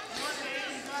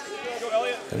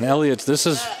 And Elliot, this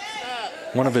is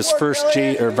one of his first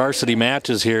varsity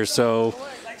matches here, so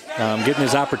getting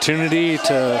his opportunity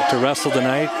to wrestle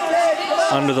tonight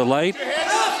under the light.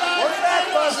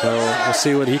 So we'll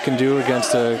see what he can do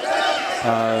against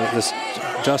this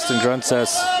Justin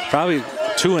Grunset's probably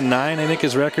 2-9, I think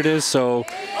his record is. So,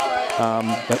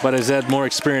 but has had more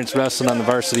experience wrestling on the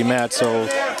varsity mat. So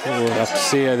we'll have to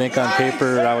see. I think on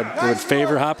paper, I would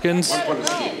favor Hopkins.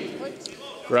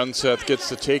 Grunset gets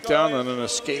the takedown and an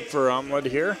escape for Umlid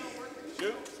here.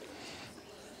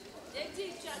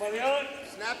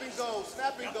 Snap and go,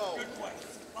 snap and go.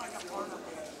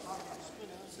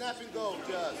 Snap and go,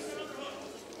 Just.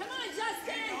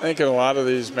 I think in a lot of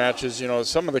these matches, you know,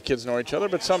 some of the kids know each other,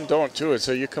 but some don't too.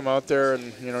 So you come out there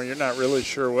and, you know, you're not really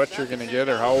sure what you're going to get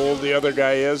or how old the other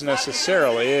guy is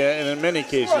necessarily. And in many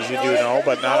cases you do know,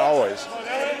 but not always.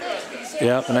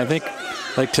 Yeah, and I think,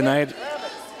 like tonight,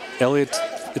 Elliot,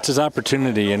 it's his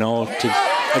opportunity, you know, to,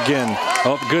 again,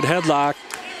 good headlock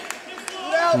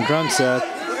from Grunset.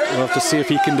 We'll have to see if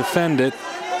he can defend it.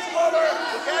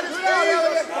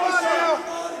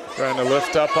 Trying to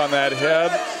lift up on that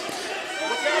head.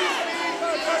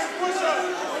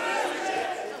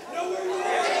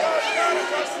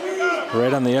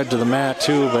 Right on the edge of the mat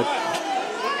too, but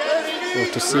we'll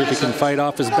have to see if he can fight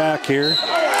off his back here.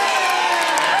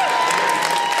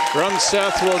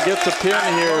 Grunset will get the pin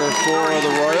here for the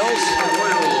Royals.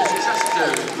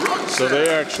 So they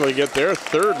actually get their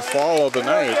third fall of the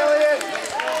night.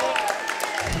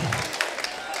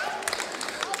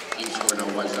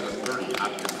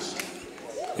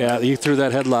 Yeah, you threw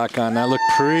that headlock on. That looked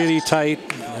pretty tight.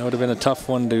 That would have been a tough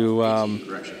one to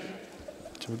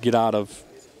get out of.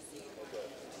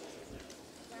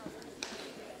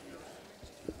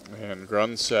 And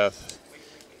Grunset,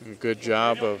 good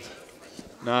job of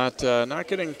not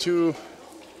getting too,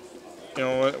 you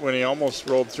know, when he almost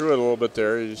rolled through it a little bit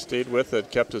there, he stayed with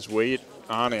it, kept his weight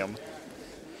on him.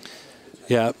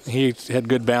 Yeah, he had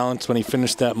good balance when he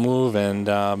finished that move, and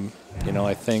you know,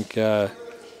 I think you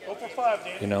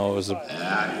know, it was a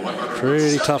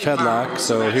pretty tough headlock.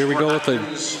 So here we go with a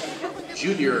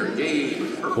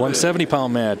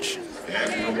 170-pound match.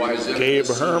 Gabe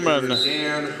Herman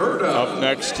up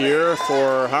next year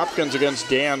for Hopkins against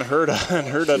Dan Herda, and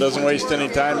Herda doesn't waste any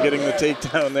time getting the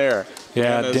takedown there.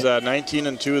 Yeah, Dan is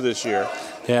 19-2 this year.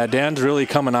 Yeah, Dan's really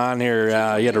coming on here.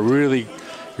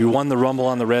 He won the Rumble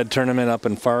on the Red tournament up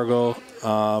in Fargo,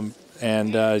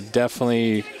 and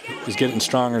definitely is getting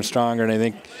stronger and stronger. And I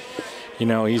think, you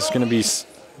know, he's going to be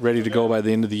ready to go by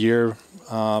the end of the year.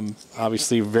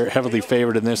 Obviously, very heavily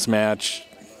favored in this match.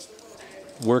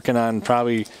 Working on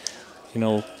probably, you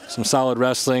know, some solid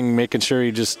wrestling, making sure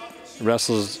he just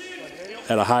wrestles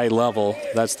at a high level.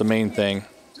 That's the main thing.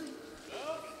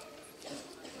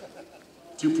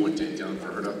 2-point takedown for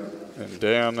Herda. And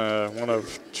Dan, one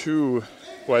of two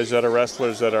Wayzata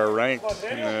wrestlers that are ranked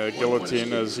in the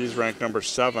guillotine, as he's ranked number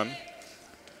 7.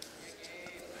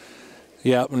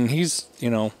 Yeah, and he's, you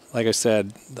know, like I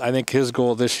said, I think his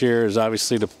goal this year is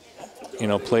obviously to, you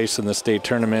know, place in the state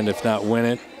tournament, if not win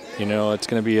it. You know, it's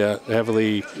going to be a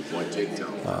heavily,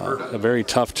 a very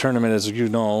tough tournament, as you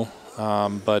know.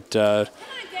 But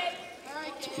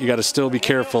you got to still be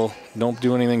careful. Don't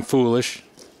do anything foolish.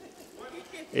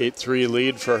 8-3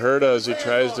 lead for Herda as he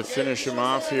tries to finish him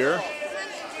off here.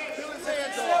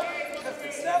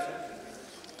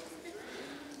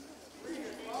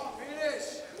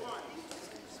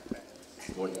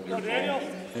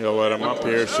 He'll let him up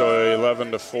here, so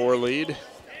 11-4 lead.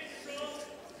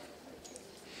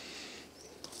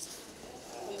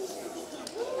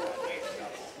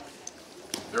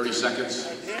 Seconds.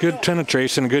 Good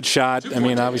penetration, good shot. I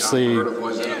mean, obviously,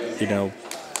 you know,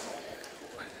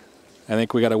 I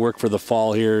think we got to work for the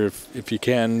fall here if you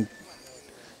can.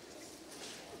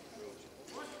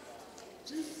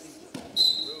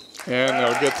 And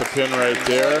they'll get the pin right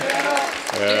there.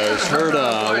 As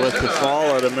Herda with the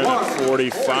fall at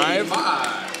 1:45.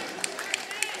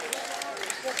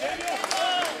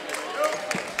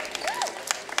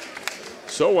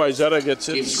 So Wayzata gets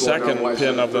its second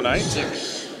pin of the night.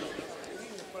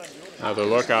 Another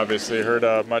look, obviously,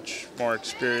 Herda much more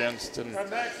experienced and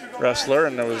wrestler,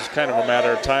 and it was kind of a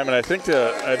matter of time. And I think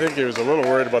he was a little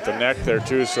worried about the neck there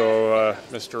too. So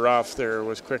Mr. Ruff there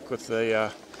was quick with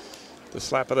the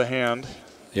slap of the hand.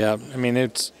 Yeah, I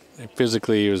mean,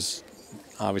 physically he was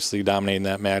obviously dominating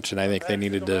that match, and I think they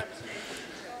needed to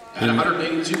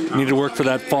work for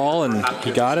that fall, and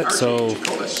he got it. So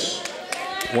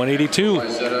 182.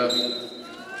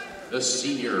 the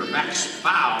senior, Max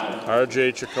Fowl.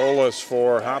 R.J. Chicolas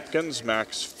for Hopkins,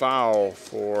 Max Fowl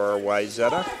for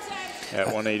Wayzata at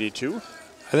 182.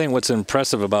 I think what's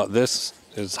impressive about this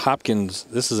is Hopkins,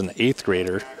 this is an 8th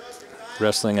grader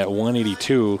wrestling at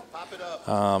 182.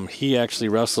 He actually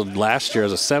wrestled last year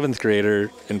as a 7th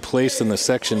grader and placed in the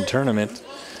section tournament.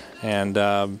 And,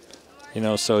 you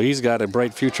know, so he's got a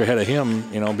bright future ahead of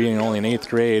him, you know, being only in 8th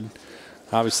grade.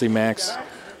 Obviously, Max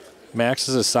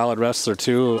is a solid wrestler,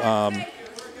 too.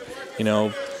 You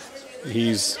know,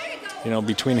 he's, you know,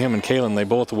 between him and Kalen, they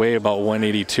both weigh about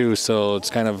 182. So it's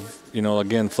kind of, you know,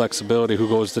 again, flexibility, who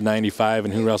goes to 95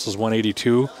 and who wrestles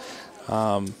 182.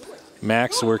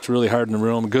 Max works really hard in the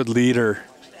room, good leader.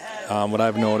 What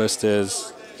I've noticed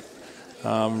is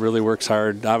really works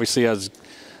hard. Obviously has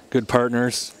good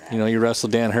partners. You know, you wrestle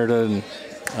Dan Herta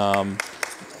and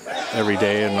every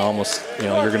day, and almost, you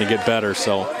know, you're going to get better.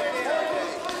 So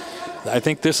I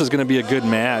think this is going to be a good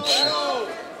match.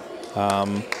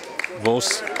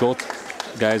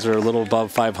 Both guys are a little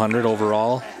above 500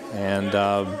 overall, and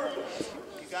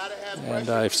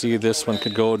I see this one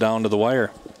could go down to the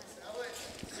wire.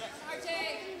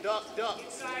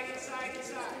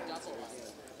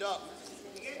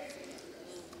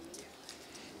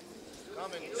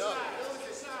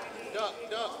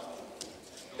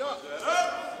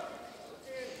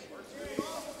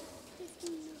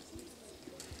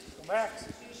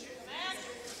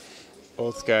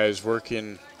 Both guys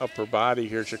working upper body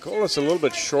here. Chicolas a little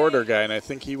bit shorter guy, and I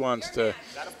think he wants to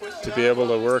be able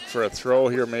to work for a throw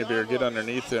here maybe, or get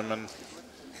underneath him and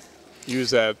use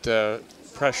that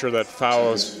pressure that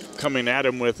Fowl is coming at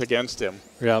him with against him.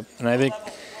 Yep, and I think,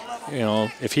 you know,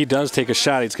 if he does take a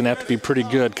shot, he's going to have to be pretty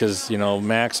good because, you know,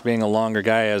 Max being a longer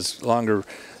guy has longer,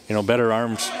 you know, better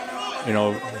arms, you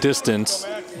know, distance.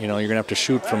 You know, you're going to have to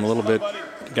shoot from a little bit.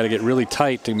 You got to get really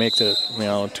tight to make the, you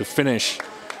know, to finish.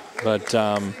 But,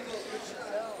 you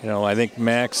know, I think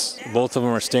Max, both of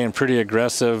them are staying pretty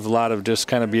aggressive. A lot of just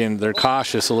kind of being, they're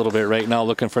cautious a little bit right now,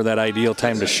 looking for that ideal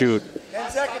time to shoot.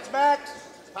 10 seconds, Max.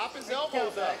 Pop his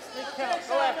elbows up. Go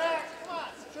after.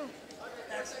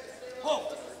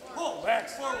 Pull,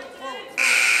 Max.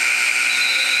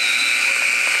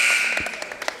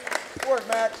 Forward,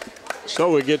 Max.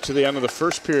 So we get to the end of the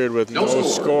first period with no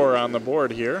score on the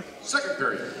board here. Second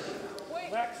period.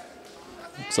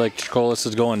 Looks like Chicolas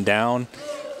is going down.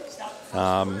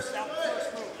 We'll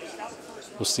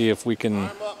see if we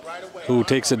can, who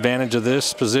takes advantage of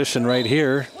this position right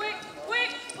here.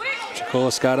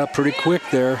 Chicolas got up pretty quick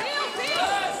there.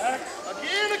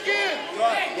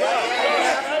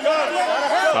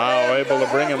 Fowl able to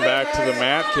bring him back to the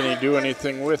mat. Can he do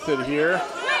anything with it here?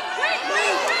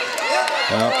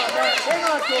 Well,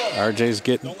 RJ's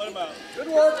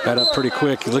got up pretty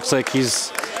quick. It looks like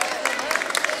he's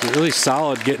really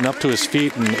solid getting up to his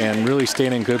feet and really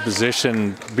staying in good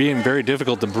position, being very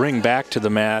difficult to bring back to the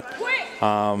mat.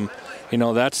 You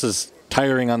know, that's as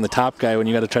tiring on the top guy when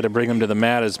you got to try to bring him to the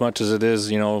mat as much as it is,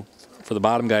 you know, for the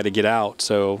bottom guy to get out.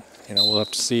 So, you know, we'll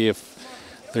have to see if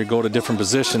they go to different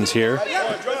positions here.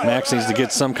 Max needs to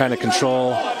get some kind of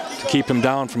control to keep him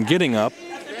down from getting up.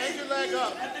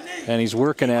 And he's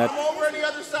working at,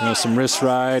 you know, some wrist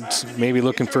rides, maybe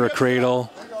looking for a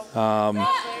cradle.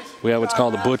 We have what's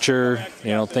called a butcher,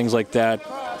 you know, things like that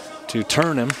to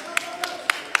turn him.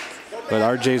 But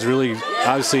RJ's really,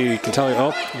 obviously, you can tell,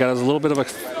 he got a little bit of a,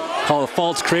 call a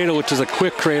false cradle, which is a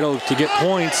quick cradle to get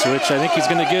points, which I think he's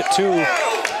going to get too.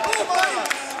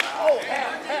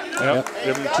 Yep.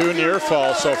 Give him 2 near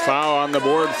fall, so Fowl on the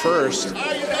board first.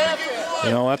 You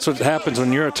know, that's what happens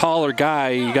when you're a taller guy.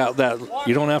 You got that,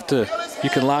 you don't have to, you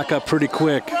can lock up pretty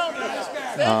quick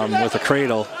with a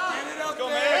cradle,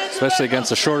 especially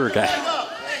against a shorter guy.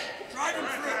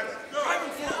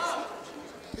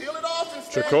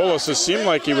 Chicolas has seemed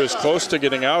like he was close to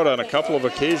getting out on a couple of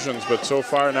occasions, but so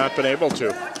far not been able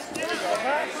to.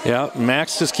 Yeah,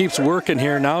 Max just keeps working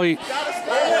here. Now he's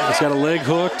got a leg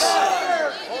hooked.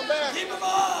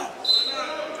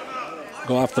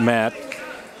 Go off the mat.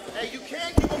 Hey, you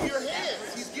can't give him your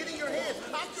hands. He's getting your hands.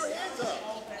 Pop your hands up.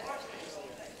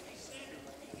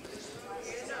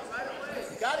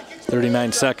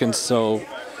 39 seconds, so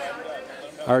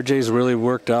RJ's really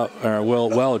worked out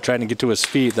well trying to get to his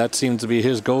feet. That seems to be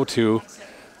his go-to.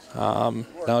 Now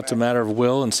it's a matter of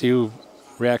will and see who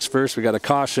reacts first. We got a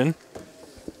caution.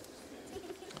 I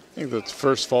think that's the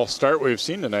first false start we've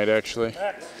seen tonight, actually.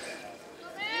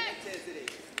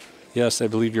 Yes, I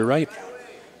believe you're right.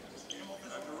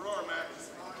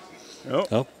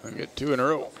 Oh, I get 2 in a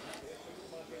row.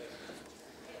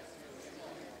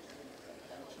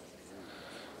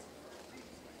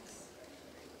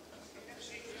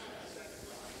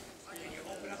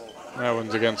 That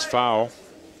one's against foul.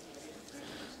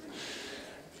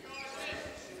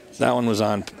 That one was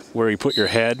on where you put your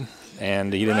head,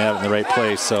 and he didn't have it in the right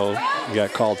place, so he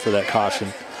got called for that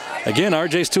caution. Again,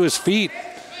 RJ's to his feet.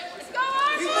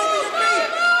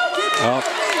 Well,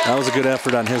 that was a good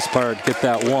effort on his part. Get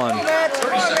that one.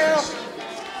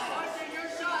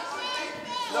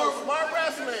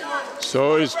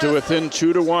 So he's to within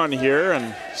 2-1 here,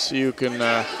 and see who can.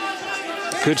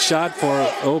 Good shot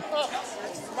for.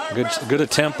 Good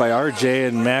attempt by RJ,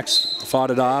 and Max fought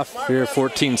it off here.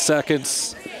 14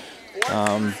 seconds.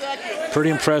 Pretty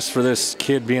impressed for this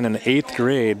kid being in 8th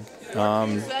grade.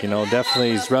 You know,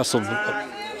 definitely he's wrestled a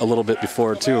little bit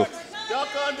before too.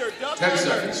 10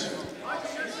 seconds.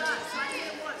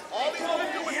 All he's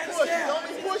gonna do is push. He's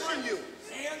only pushing you.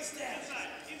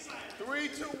 3,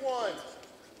 2, 1.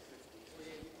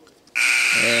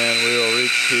 And we will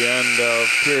reach the end of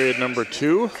period number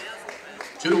 2.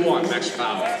 2-1, next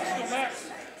foul.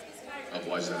 Of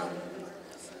Wayzata.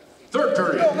 Third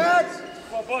period.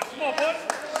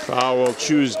 Foul will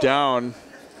choose down.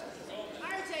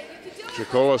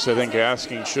 Jacolis, I think,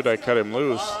 asking, should I cut him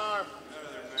loose?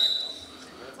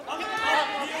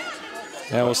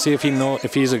 Yeah, we'll see if he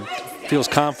feels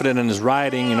confident in his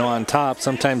riding, you know, on top.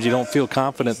 Sometimes you don't feel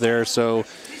confident there, so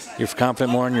you're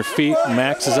confident more on your feet.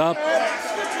 Max is up.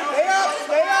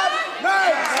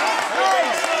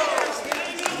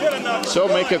 So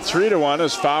make it 3-1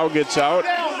 as foul gets out.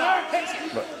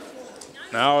 But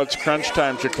now it's crunch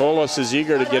time. Jacolis is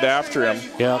eager to get after him.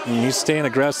 Yeah, and he's staying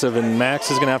aggressive, and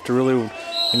Max is going to have to really,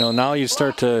 you know, now you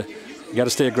got to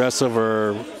stay aggressive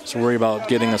or worry about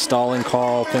getting a stalling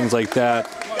call, things like that.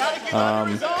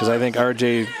 Because I think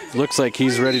RJ looks like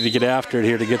he's ready to get after it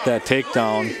here to get that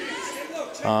takedown.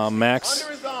 Max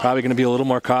probably going to be a little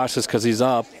more cautious because he's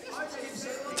up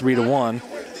 3-1.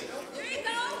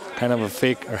 Kind of a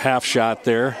fake or half shot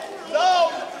there.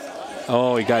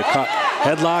 Oh, he got caught.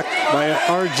 Headlock by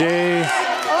RJ.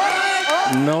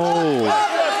 No.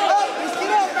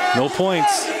 No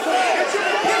points.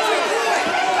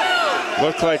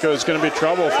 Looked like it was going to be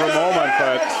trouble for a moment,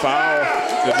 but foul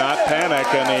did not panic,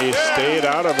 and he stayed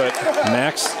out of it.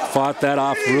 Max fought that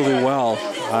off really well.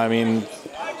 I mean,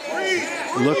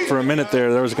 look, for a minute there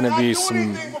was going to be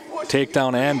some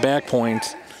takedown and back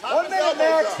points.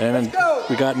 And then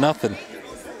we got nothing.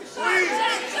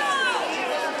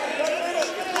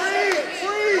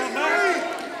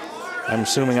 I'm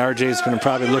assuming RJ is going to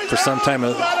probably look for some type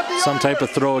of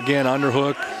throw again,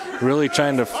 underhook, really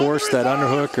trying to force that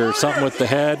underhook or something with the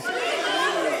head.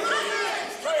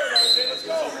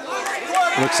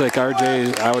 Looks like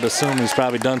RJ, I would assume he's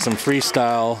probably done some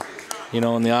freestyle, you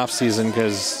know, in the off season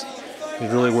because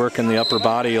he's really working the upper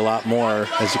body a lot more,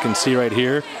 as you can see right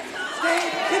here.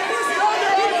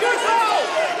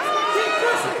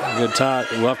 Good talk.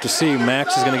 We'll have to see.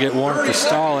 Max is going to get warned for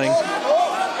stalling.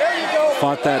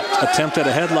 Fought that attempt at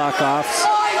a headlock off.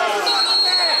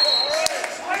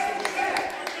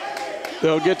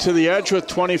 They'll get to the edge with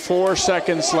 24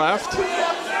 seconds left.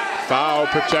 Foul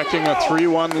protecting a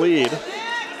 3-1 lead.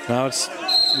 Now it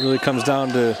really comes down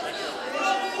to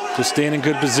just staying in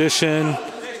good position.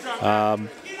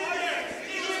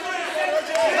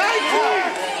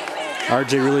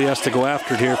 RJ really has to go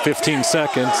after it here. 15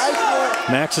 seconds.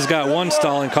 Max has got one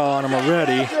stalling call on him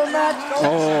already.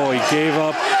 Oh, he gave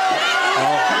up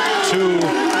 2.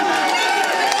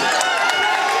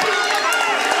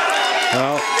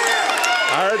 Well,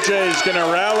 RJ's going to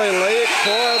rally late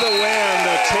for the win.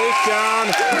 The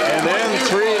takedown and then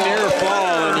 3 near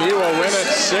fall, and he will win it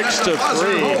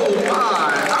 6-3.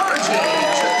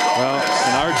 Well,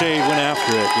 and RJ went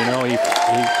after it. You know, he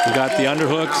got the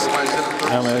underhooks.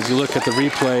 As you look at the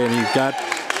replay, and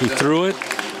he threw it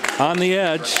on the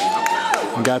edge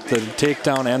and got the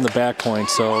takedown and the back point.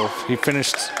 So he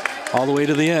finished all the way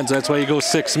to the end. So that's why you go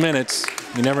 6 minutes.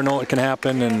 You never know what can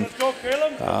happen, and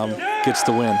gets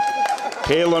the win.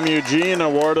 Caleb Eugene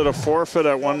awarded a forfeit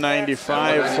at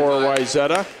 195 for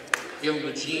Wayzata. Caleb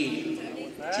Eugene,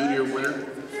 junior winner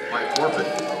by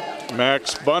forfeit.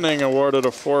 Max Bunning awarded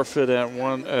a forfeit at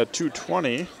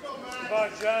 220. Come on,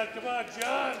 John. Come on,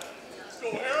 John.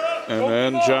 And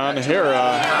then John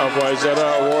Hera of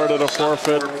Wayzata awarded a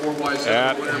forfeit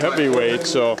at heavyweight.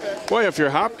 So, boy, if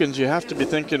you're Hopkins, you have to be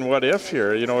thinking, what if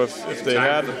here? You know, if they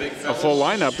had a full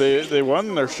lineup, they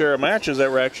won their share of matches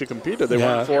that were actually competed. They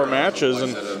won 4 matches,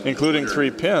 and including 3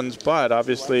 pins. But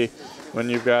obviously, when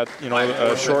you've got, you know,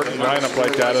 a shortened lineup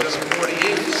like that, it's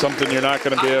something you're not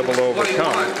going to be able to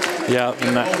overcome. Yeah,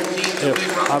 and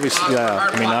obviously,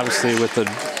 I mean, obviously with the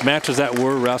matches that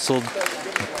were wrestled,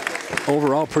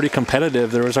 overall pretty competitive.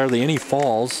 There was hardly any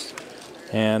falls,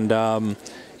 and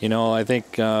you know, I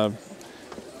think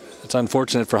it's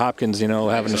unfortunate for Hopkins,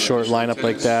 having a short lineup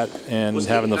like that and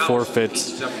having the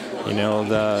forfeits.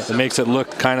 It makes it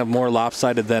look kind of more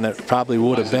lopsided than it probably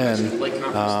would have been,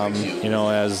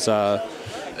 as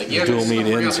dual meet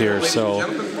ends here. So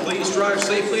please drive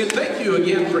safely, and thank you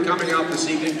again for coming out this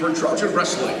evening for Trojan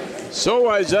Wrestling. So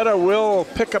Wayzata will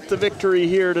pick up the victory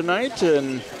here tonight,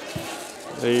 and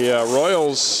the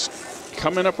Royals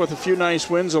coming up with a few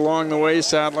nice wins along the way.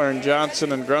 Sadler and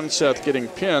Johnson and Grunseth getting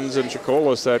pins, and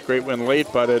Chacolas that great win late,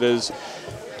 but it is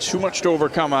too much to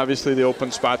overcome, obviously, the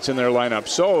open spots in their lineup.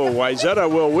 So Wayzata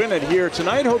will win it here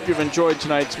tonight. Hope you've enjoyed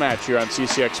tonight's match here on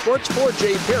CCX Sports. For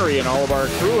Jay Perry and all of our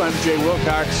crew, I'm Jay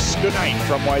Wilcox. Good night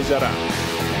from Wayzata.